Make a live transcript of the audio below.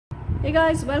Hey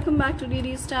guys, welcome back to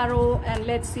deardd's Tarot, and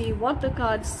let's see what the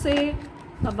cards say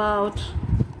about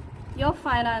your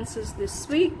finances this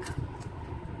week.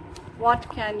 What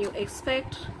can you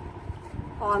expect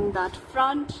on that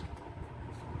front,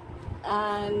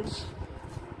 and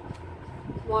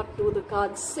what do the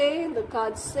cards say? The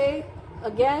cards say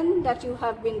again that you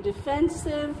have been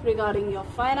defensive regarding your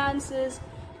finances.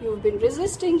 You've been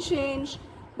resisting change,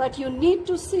 but you need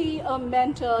to see a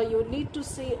mentor, you need to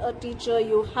see a teacher.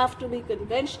 You have to be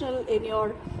conventional in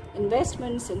your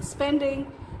investments and spending,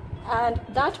 and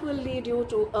that will lead you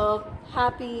to a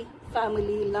happy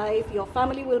family life. Your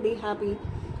family will be happy,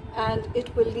 and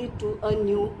it will lead to a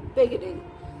new beginning.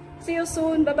 See you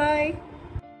soon. Bye bye.